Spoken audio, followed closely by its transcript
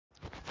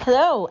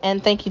Hello,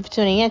 and thank you for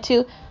tuning in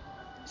to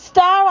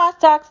Star Wars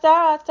Talk,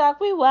 Star Wars Talk.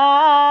 We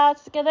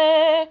watch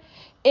together.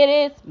 It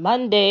is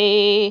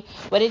Monday.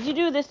 What did you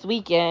do this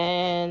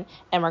weekend?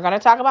 And we're going to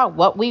talk about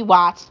what we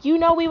watched. You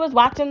know we was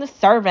watching The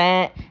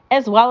Servant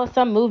as well as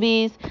some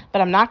movies, but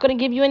I'm not going to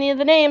give you any of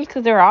the names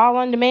because they're all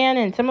on demand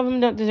and some of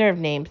them don't deserve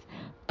names.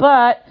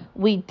 But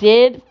we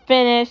did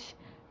finish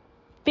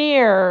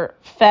Fear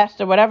Fest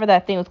or whatever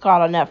that thing was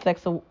called on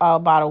Netflix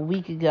about a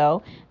week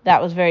ago.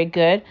 That was very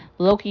good.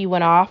 Loki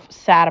went off,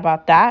 sad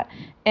about that.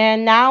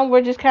 And now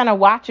we're just kind of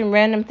watching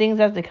random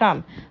things as they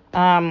come.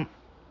 Um,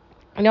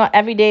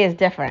 every day is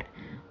different.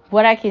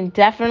 What I can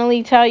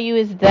definitely tell you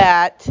is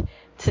that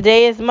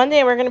today is Monday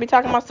and we're going to be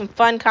talking about some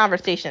fun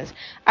conversations.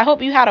 I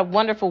hope you had a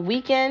wonderful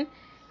weekend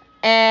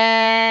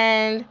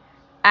and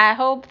I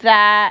hope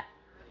that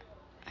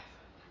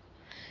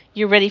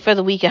you're ready for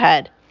the week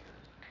ahead.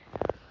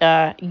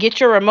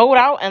 Get your remote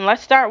out and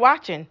let's start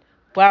watching.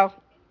 Well,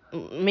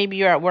 maybe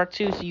you're at work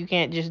too, so you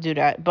can't just do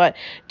that. But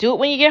do it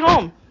when you get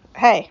home.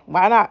 Hey,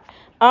 why not?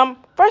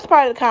 First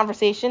part of the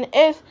conversation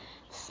is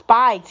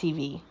Spy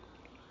TV.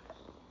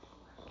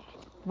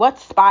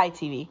 What's Spy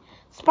TV?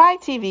 Spy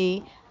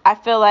TV, I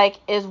feel like,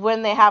 is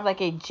when they have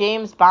like a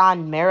James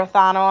Bond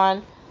marathon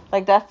on.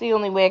 Like that's the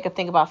only way I could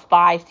think about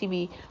Spies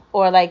TV.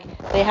 Or like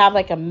they have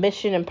like a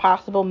Mission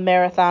Impossible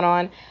marathon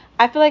on.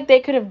 I feel like they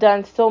could have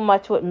done so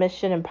much with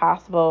Mission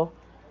Impossible,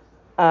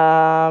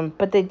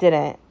 but they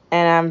didn't,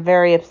 and I'm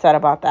very upset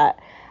about that.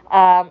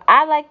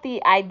 I like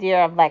the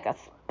idea of like a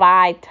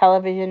spy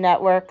television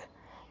network,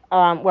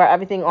 where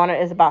everything on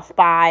it is about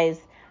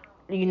spies.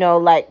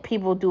 Like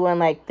people doing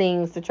like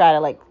things to try to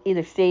like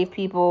either save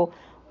people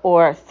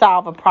or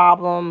solve a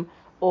problem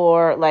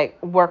or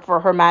like work for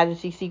Her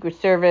Majesty's Secret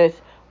Service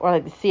or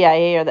like the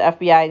CIA or the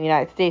FBI in the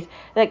United States.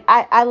 Like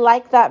I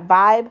like that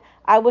vibe.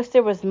 I wish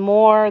there was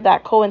more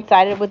that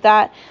coincided with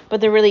that,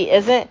 but there really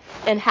isn't.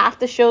 And half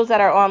the shows that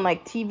are on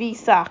like TV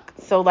suck.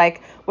 So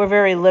like we're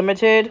very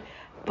limited.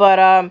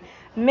 But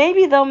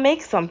maybe they'll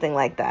make something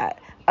like that.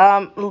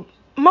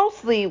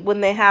 Mostly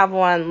when they have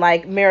one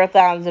like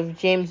marathons of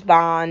James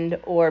Bond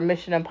or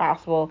Mission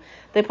Impossible,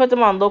 they put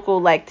them on local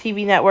like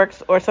TV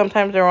networks or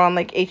sometimes they're on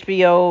like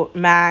HBO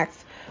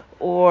Max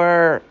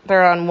or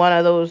they're on one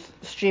of those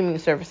streaming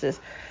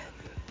services.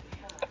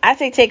 I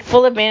say take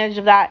full advantage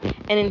of that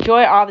and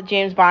enjoy all the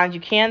James Bonds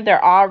you can.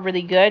 They're all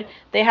really good.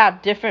 They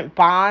have different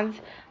Bonds.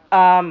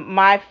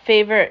 My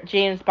favorite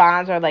James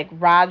Bonds are like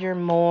Roger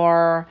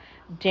Moore.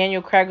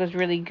 Daniel Craig was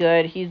really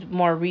good. He's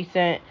more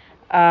recent.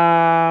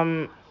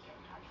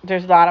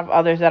 There's a lot of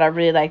others that I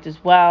really liked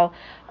as well.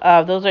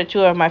 Those are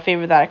two of my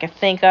favorite that I can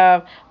think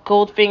of.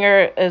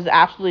 Goldfinger is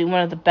absolutely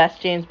one of the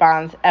best James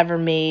Bonds ever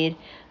made.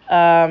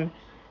 Um,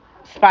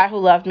 Spy Who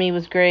Loved Me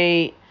was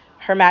great.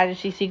 Her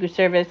Majesty's Secret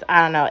Service,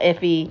 I don't know,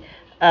 iffy.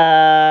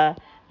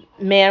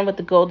 Man with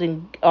the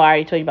Golden. Oh, I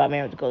already told you about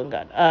Man with the Golden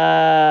Gun.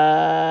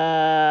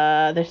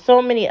 There's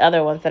so many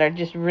other ones that are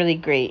just really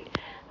great.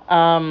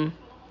 What's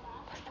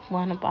the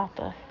one about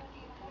the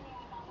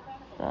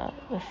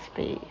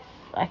space?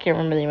 I can't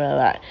remember the name of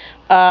that.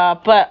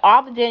 But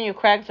all the Daniel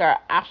Craigs are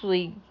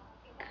absolutely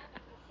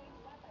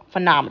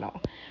phenomenal.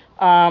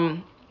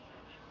 Um,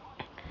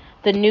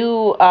 the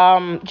new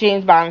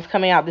James Bond is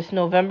coming out this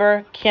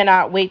November.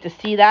 Cannot wait to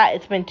see that.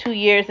 It's been 2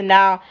 years, and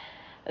now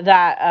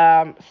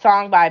that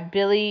song by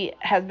Billy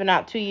has been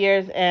out 2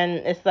 years, and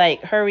it's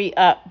like, hurry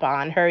up,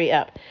 Bond, hurry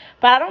up.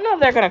 But I don't know if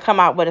they're going to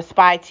come out with a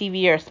Spy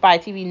TV or a Spy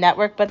TV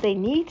network, but they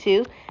need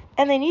to,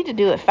 and they need to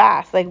do it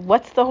fast. Like,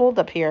 what's the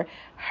holdup here?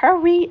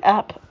 Hurry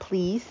up,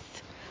 please.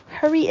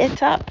 Hurry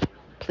it up,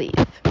 please.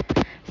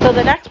 So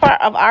the next part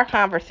of our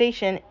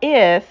conversation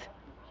is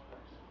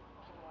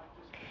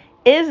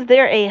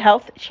there a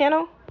health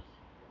channel?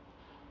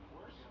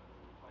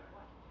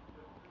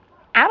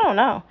 I don't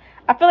know.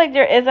 I feel like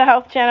there is a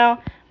health channel,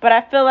 but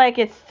I feel like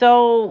it's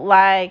so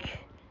like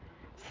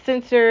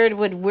censored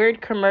with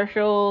weird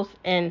commercials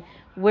and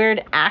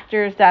weird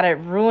actors that it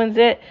ruins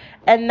it.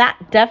 And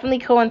that definitely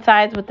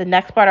coincides with the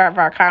next part of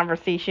our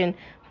conversation,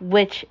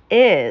 which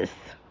is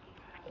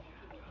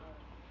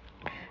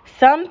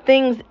some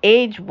things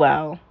age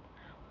well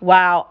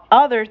while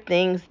other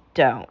things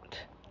don't.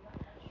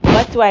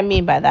 What do I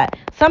mean by that?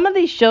 Some of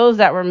these shows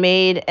that were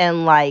made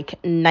in like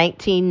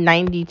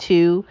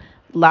 1992,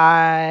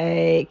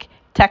 like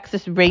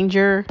Texas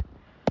Ranger,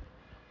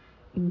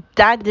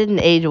 that didn't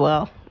age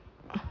well.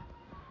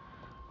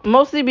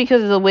 Mostly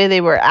because of the way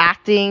they were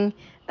acting.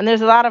 And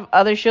there's a lot of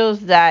other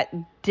shows that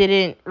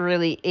didn't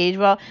really age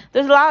well.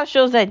 There's a lot of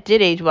shows that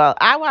did age well.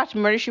 I watch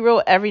Murder, She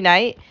Wrote every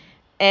night,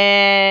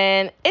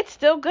 and it's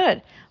still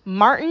good.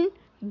 Martin,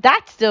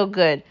 that's still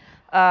good.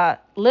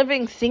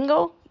 Living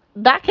Single,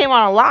 that came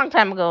on a long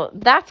time ago.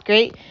 That's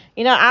great.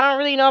 I don't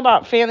really know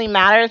about Family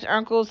Matters.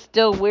 Uncle's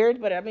still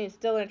weird, but I mean, it's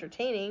still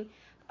entertaining.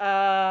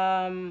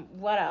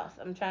 What else?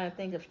 I'm trying to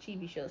think of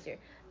TV shows here.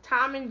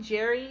 Tom and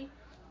Jerry,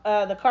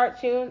 the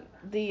cartoon,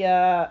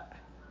 the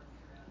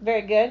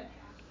very good.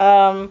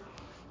 Um,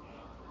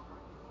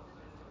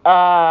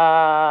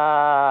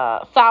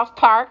 South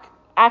Park.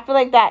 I feel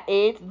like that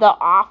age. The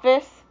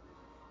Office.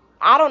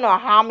 I don't know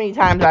how many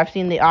times I've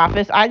seen The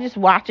Office. I just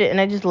watch it and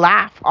I just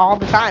laugh all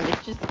the time.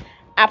 It's just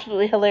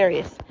absolutely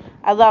hilarious.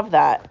 I love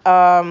that.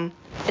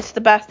 It's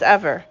the best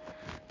ever,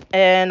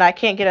 and I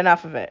can't get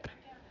enough of it.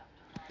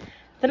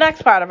 The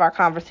next part of our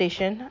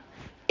conversation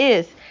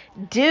is,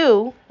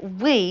 do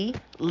we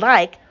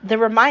like the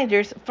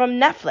reminders from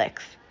Netflix?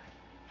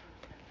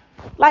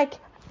 Like,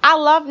 I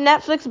love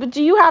Netflix, but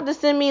do you have to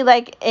send me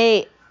like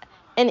an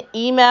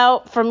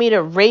email for me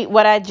to rate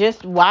what I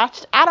just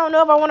watched? I don't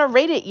know if I want to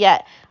rate it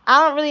yet.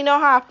 I don't really know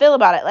how I feel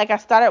about it. Like, I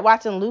started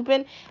watching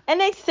Lupin,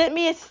 and they sent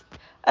me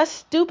a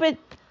stupid,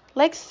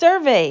 like,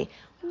 survey.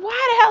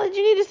 Why the hell did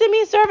you need to send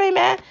me a survey,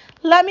 man?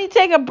 Let me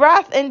take a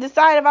breath and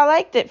decide if I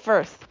liked it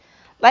first.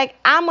 Like,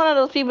 I'm one of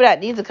those people that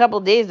needs a couple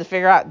days to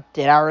figure out,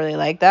 did I really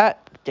like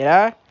that? Did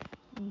I?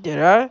 Did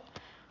I?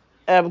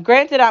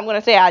 Granted, I'm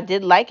gonna say I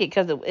did like it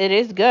because it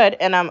is good,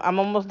 and I'm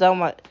almost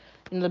done with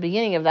in the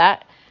beginning of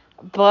that.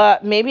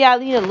 But maybe I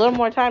need a little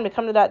more time to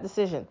come to that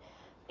decision.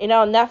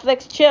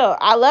 Netflix, chill.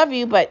 I love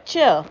you, but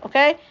chill,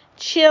 okay?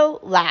 Chill,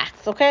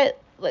 lax, okay?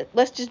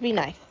 Let's just be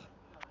nice.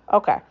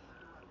 Okay.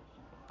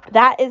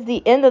 That is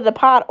the end of the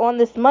pod on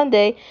this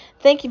Monday.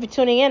 Thank you for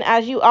tuning in,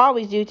 as you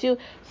always do, to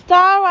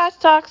Star Watch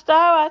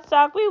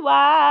Talk, we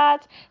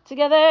watch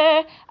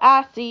together.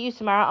 I'll see you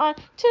tomorrow on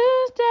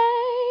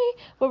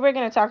Tuesday, where we're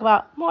going to talk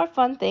about more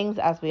fun things,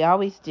 as we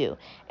always do.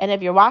 And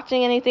if you're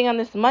watching anything on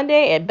this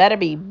Monday, it better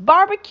be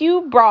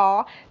Barbecue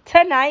Brawl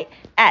tonight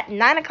at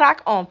 9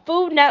 o'clock on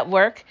Food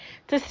Network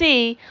to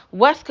see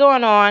what's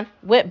going on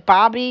with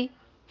Bobby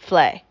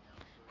Flay,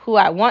 who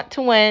I want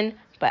to win,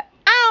 but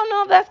I don't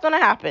know if that's going to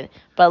happen.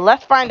 But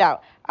let's find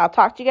out. I'll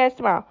talk to you guys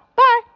tomorrow.